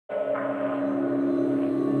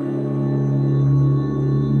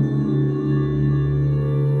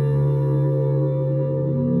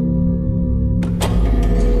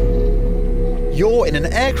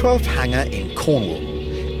an aircraft hangar in Cornwall,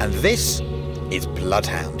 and this is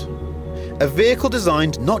Bloodhound. A vehicle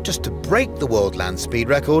designed not just to break the world land speed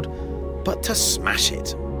record, but to smash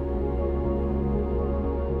it.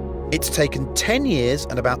 It's taken 10 years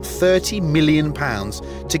and about £30 million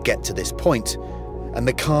to get to this point, and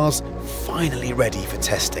the car's finally ready for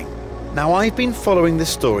testing. Now, I've been following this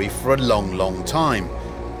story for a long time.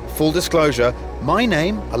 Full disclosure, my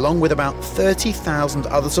name, along with about 30,000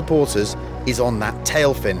 other supporters, is on that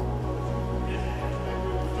tail fin.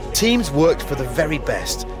 Teams worked for the very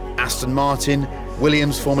best: Aston Martin,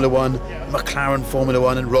 Williams Formula One, McLaren Formula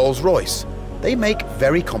One and Rolls-Royce. They make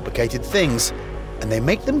very complicated things, and they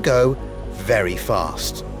make them go very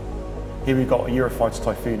fast. Here we've got a Eurofighter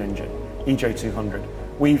Typhoon engine, EJ200.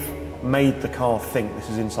 We've made the car think this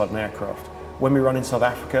is inside an aircraft. When we run in South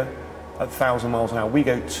Africa at 1,000 miles an hour, we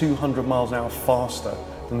go 200 miles an hour faster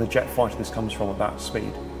than the jet fighter this comes from at that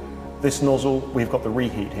speed. This nozzle, we've got the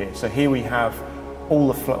reheat here. So here we have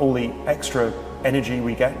all the extra energy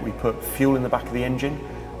we get. We put fuel in the back of the engine,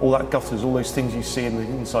 all that gutters, all those things you see in the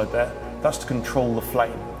inside there, that's to control the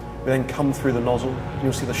flame. We then come through the nozzle, and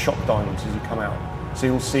you'll see the shock diamonds as you come out. So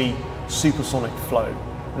you'll see supersonic flow,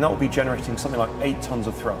 and that will be generating something like 8 tons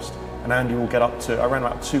of thrust. And Andy will get up to around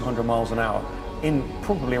about 200 miles an hour in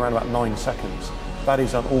probably around about 9 seconds. That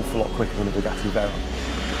is an awful lot quicker than a Bugatti Veyron.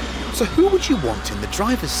 So who would you want in the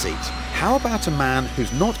driver's seat? How about a man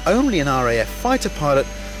who's not only an RAF fighter pilot,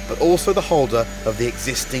 but also the holder of the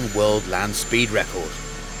existing world land speed record?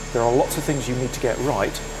 There are lots of things you need to get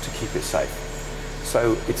right to keep it safe.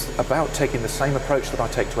 So it's about taking the same approach that I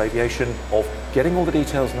take to aviation, of getting all the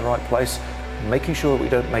details in the right place, making sure that we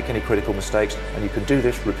don't make any critical mistakes, and you can do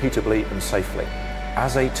this repeatably and safely.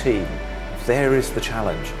 As a team, there is the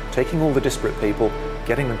challenge, taking all the disparate people,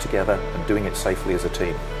 getting them together and doing it safely as a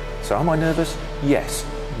team. So am I nervous? Yes.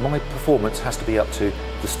 My performance has to be up to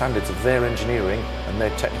the standards of their engineering and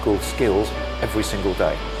their technical skills every single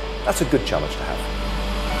day. That's a good challenge to have.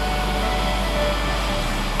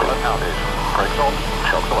 Bloodhound is brakes on,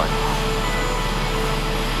 shocks away.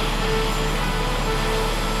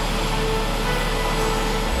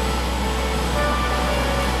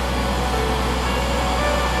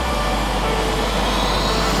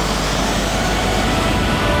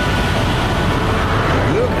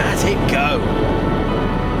 It go.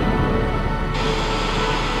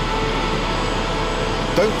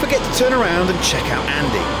 Don't forget to turn around and check out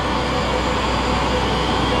Andy.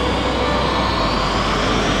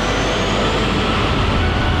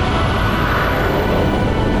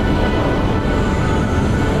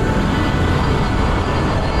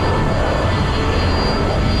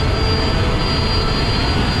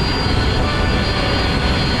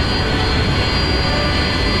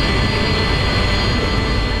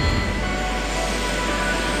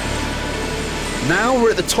 Now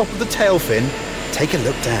we're at the top of the tail fin. Take a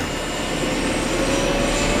look down.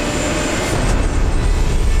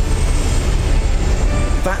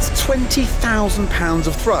 That's 20,000 pounds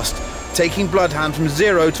of thrust, taking Bloodhound from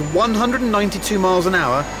 0 to 192 miles an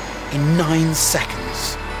hour in 9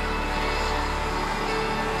 seconds.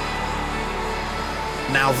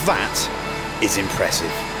 Now that is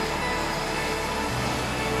impressive.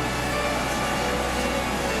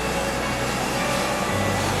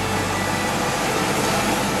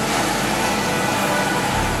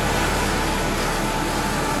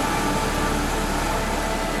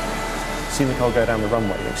 Seeing the car go down the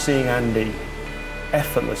runway, seeing Andy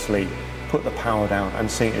effortlessly put the power down and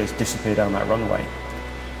seeing it just disappear down that runway,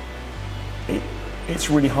 it's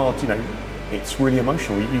really hard, it's really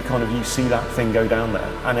emotional. You see that thing go down there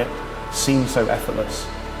and it seems so effortless,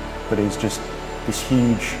 but it's just this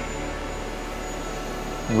huge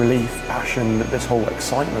relief, passion, this whole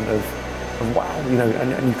excitement of wow,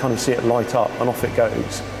 and you kind of see it light up and off it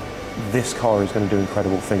goes. This car is going to do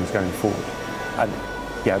incredible things going forward. And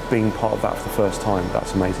yeah, being part of that for the first time,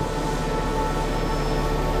 that's amazing.